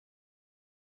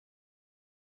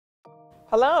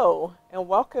Hello, and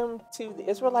welcome to the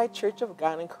Israelite Church of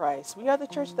God in Christ. We are the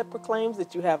church that proclaims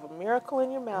that you have a miracle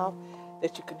in your mouth,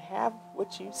 that you can have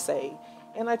what you say.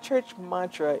 And our church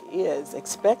mantra is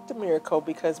expect a miracle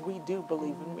because we do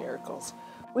believe in miracles.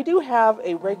 We do have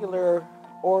a regular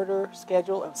order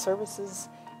schedule of services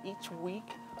each week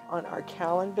on our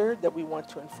calendar that we want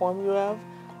to inform you of.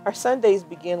 Our Sundays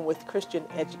begin with Christian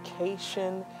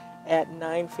education at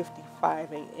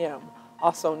 9:55 a.m.,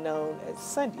 also known as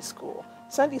Sunday School.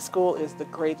 Sunday School is the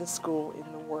greatest school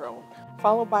in the world,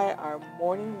 followed by our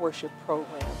morning worship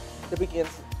program that begins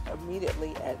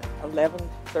immediately at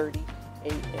 11:30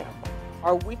 a.m.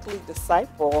 Our weekly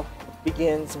disciple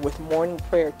begins with morning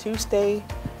prayer Tuesday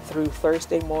through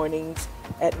Thursday mornings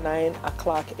at 9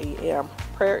 o'clock a.m.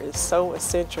 Prayer is so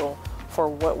essential for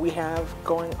what we have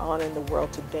going on in the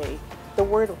world today. The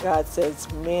Word of God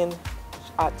says men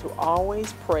ought to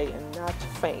always pray and not to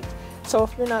faint. So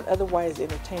if you're not otherwise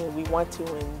entertained, we want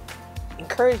to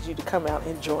encourage you to come out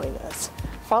and join us.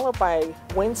 Followed by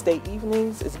Wednesday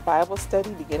evenings is Bible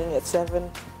study beginning at 7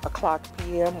 o'clock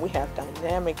p.m. We have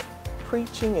dynamic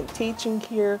preaching and teaching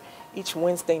here each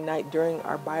Wednesday night during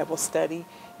our Bible study.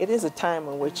 It is a time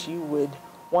in which you would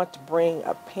want to bring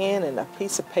a pen and a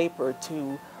piece of paper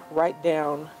to write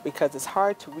down, because it's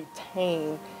hard to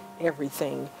retain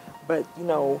everything. But,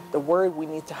 the word we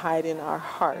need to hide in our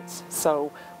hearts.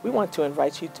 So we want to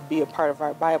invite you to be a part of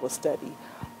our Bible study.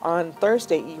 On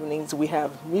Thursday evenings, we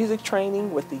have music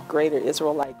training with the Greater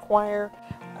Israelite Choir.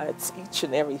 It's each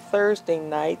and every Thursday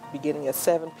night beginning at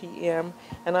 7 p.m.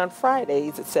 And on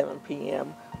Fridays at 7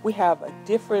 p.m., we have a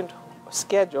different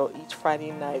schedule each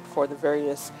Friday night for the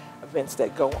various events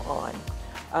that go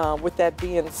on. With that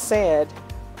being said,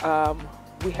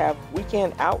 we have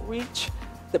weekend outreach.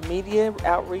 The media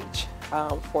outreach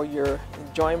for your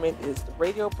enjoyment is the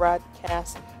radio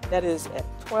broadcast that is at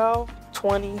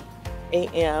 12:20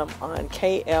 a.m. on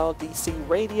KLDC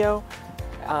radio,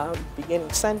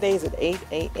 beginning Sundays at 8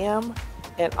 a.m.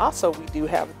 And also we do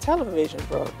have a television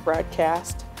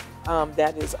broadcast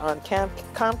that is on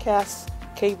Comcast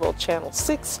Cable Channel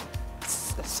 6,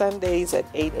 Sundays at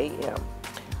 8 a.m.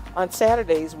 On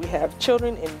Saturdays we have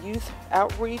children and youth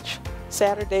outreach,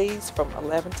 Saturdays from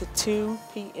 11 to 2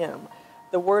 p.m.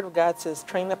 The Word of God says,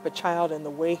 train up a child in the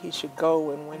way he should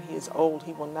go, and when he is old,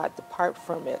 he will not depart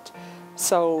from it.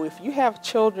 So if you have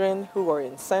children who are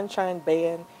in Sunshine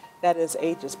Band, that is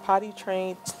ages potty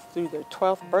trained through their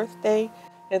 12th birthday,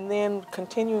 and then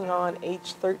continuing on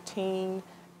age 13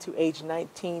 to age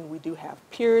 19, we do have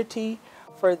Purity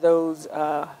for those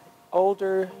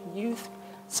older youth.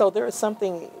 So there is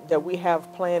something that we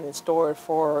have planned in store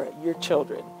for your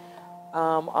children.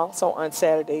 Also on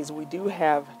Saturdays, we do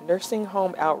have nursing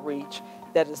home outreach.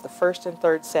 That is the first and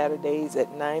third Saturdays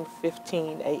at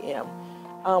 9:15 a.m.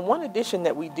 One addition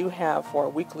that we do have for our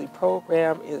weekly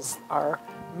program is our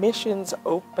Missions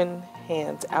Open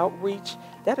Hands outreach.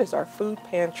 That is our food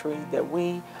pantry that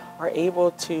we are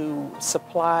able to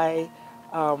supply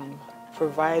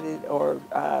provided or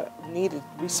needed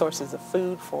resources of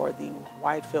food for the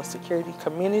Widefield Security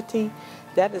community.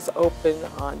 That is open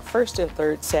on first and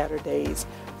third Saturdays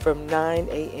from 9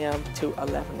 a.m. to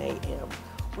 11 a.m.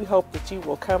 We hope that you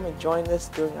will come and join us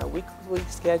during our weekly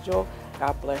schedule.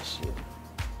 God bless you.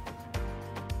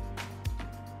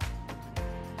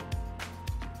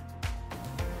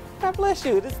 God bless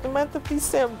you. It is the month of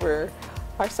December.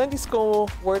 Our Sunday School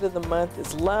word of the month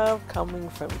is love, coming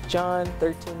from John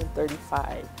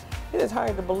 13:35. It is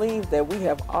hard to believe that we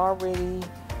have already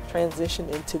transitioned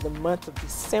into the month of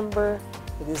December.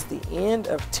 It is the end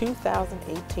of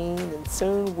 2018, and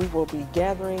soon we will be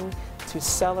gathering to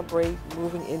celebrate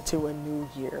moving into a new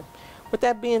year. With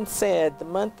that being said, the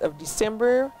month of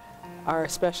December, our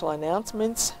special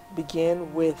announcements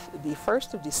begin with the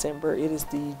 1st of December. It is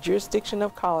the Jurisdiction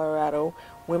of Colorado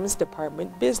Women's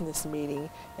Department business meeting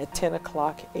at 10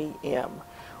 o'clock a.m.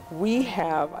 We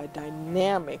have a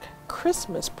dynamic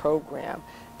Christmas program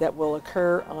that will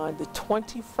occur on the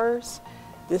 21st.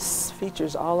 This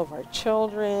features all of our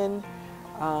children,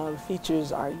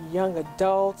 features our young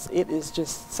adults. It is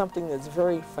just something that's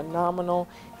very phenomenal.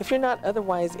 If you're not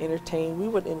otherwise entertained, we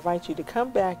would invite you to come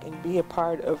back and be a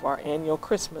part of our annual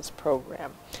Christmas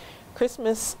program.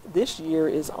 Christmas this year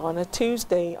is on a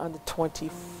Tuesday on the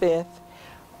 25th,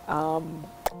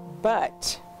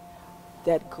 but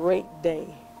that great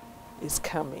day is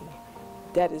coming.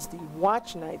 That is the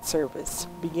Watch Night service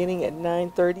beginning at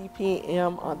 9:30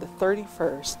 p.m. on the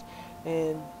 31st.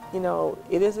 And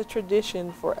it is a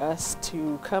tradition for us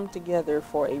to come together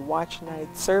for a Watch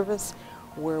Night service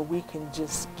where we can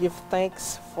just give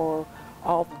thanks for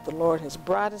all that the Lord has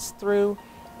brought us through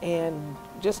and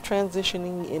just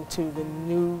transitioning into the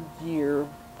new year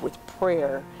with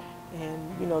prayer.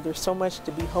 And you know, there's so much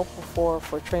to be hopeful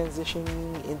for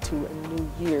transitioning into a new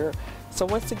year. So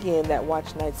once again, that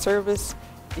watch night service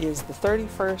is the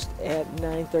 31st at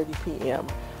 9:30 p.m.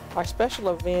 Our special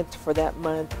event for that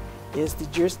month is the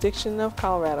Jurisdiction of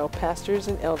Colorado Pastors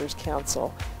and Elders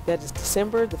Council. That is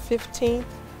December the 15th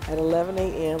at 11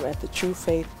 a.m. at the True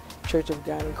Faith Church of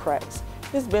God in Christ.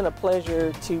 It's been a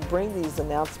pleasure to bring these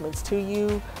announcements to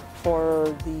you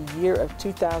for the year of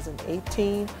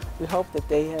 2018. We hope that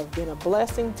they have been a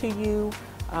blessing to you.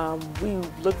 We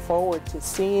look forward to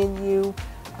seeing you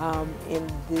in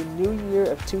the new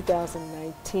year of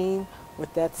 2019.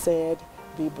 With that said,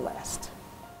 be blessed.